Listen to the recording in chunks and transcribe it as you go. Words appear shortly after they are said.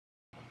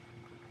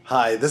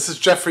Hi, this is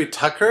Jeffrey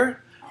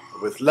Tucker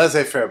with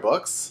Laissez-Faire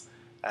Books,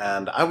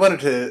 and I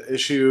wanted to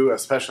issue a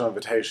special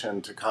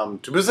invitation to come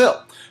to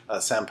Brazil,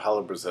 São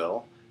Paulo,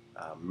 Brazil,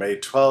 May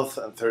 12th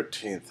and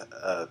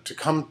 13th, to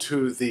come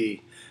to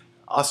the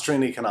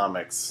Austrian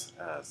economics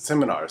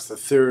seminars, the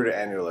third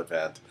annual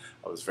event.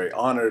 I was very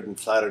honored and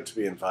flattered to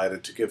be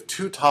invited to give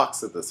 2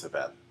 talks at this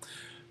event.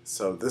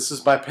 So this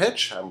is my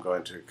pitch. I'm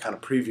going to kind of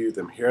preview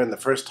them here. In the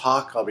first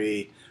talk, I'll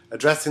be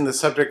addressing the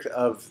subject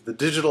of the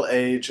digital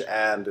age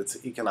and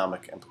its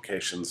economic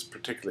implications,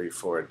 particularly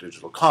for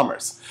digital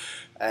commerce,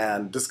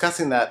 and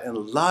discussing that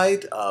in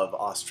light of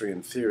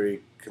Austrian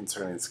theory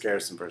concerning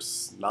scarce and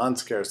versus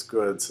non-scarce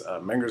goods,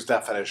 Menger's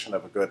definition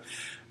of a good,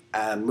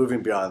 and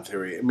moving beyond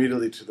theory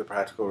immediately to the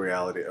practical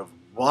reality of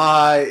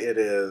why it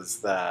is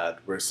that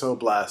we're so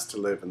blessed to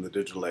live in the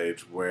digital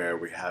age where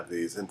we have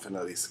these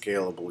infinitely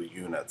scalable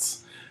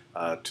units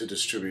to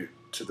distribute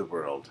to the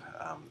world,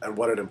 and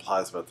what it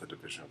implies about the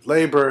division of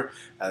labor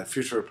and the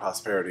future of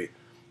prosperity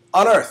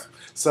on Earth.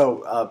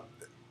 So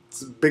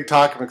it's a big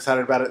talk. I'm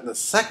excited about it. In the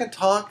second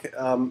talk,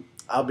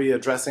 I'll be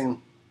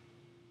addressing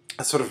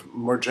a sort of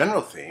more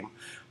general theme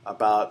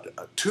about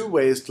 2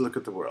 ways to look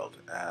at the world.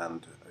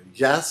 And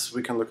yes,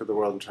 we can look at the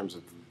world in terms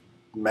of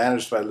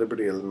managed by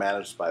liberty and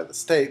managed by the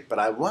state, but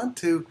I want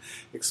to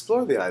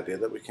explore the idea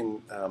that we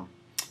can,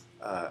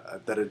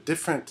 that a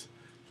different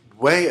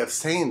way of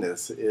saying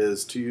this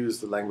is to use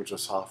the language of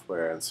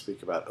software and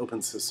speak about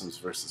open systems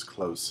versus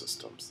closed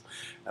systems.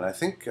 And I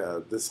think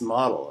this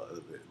model,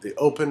 the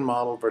open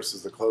model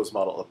versus the closed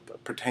model,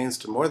 pertains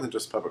to more than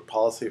just public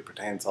policy. It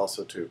pertains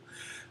also to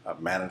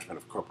management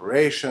of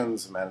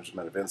corporations,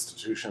 management of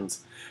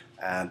institutions,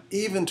 and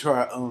even to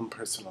our own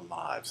personal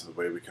lives, and the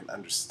way we can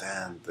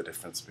understand the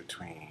difference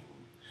between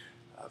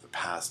the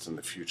past and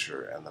the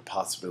future and the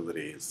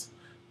possibilities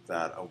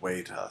that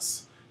await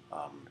us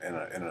in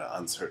an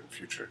uncertain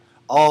future,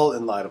 all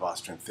in light of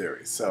Austrian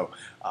theory. So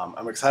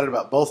I'm excited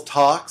about both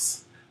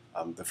talks.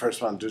 The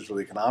first one on digital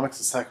economics,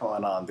 the second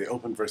one on the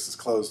open versus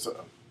closed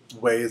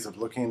ways of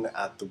looking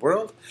at the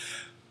world.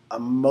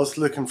 I'm most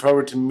looking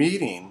forward to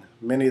meeting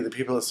many of the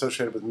people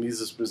associated with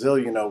Mises Brazil.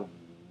 You know,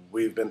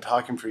 we've been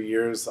talking for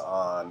years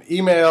on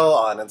email,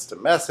 on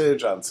instant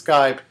message, on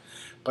Skype,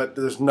 but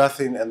there's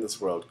nothing in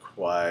this world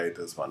quite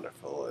as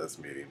wonderful as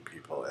meeting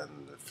people in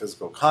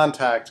physical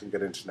contact and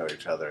getting to know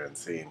each other and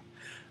seeing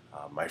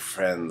my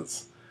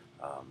friends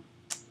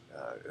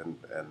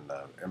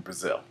in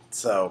Brazil.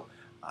 So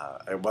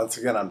once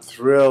again, I'm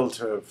thrilled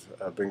to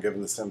have been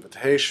given this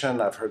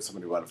invitation. I've heard so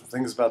many wonderful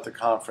things about the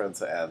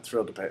conference and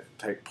thrilled to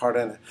take part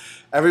in it.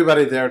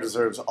 Everybody there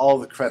deserves all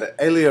the credit.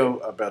 Elio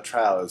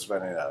Beltrao is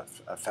running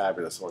a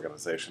fabulous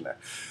organization there.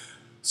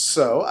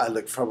 So I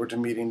look forward to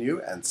meeting you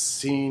and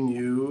seeing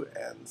you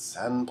in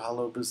São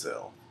Paulo,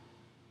 Brazil.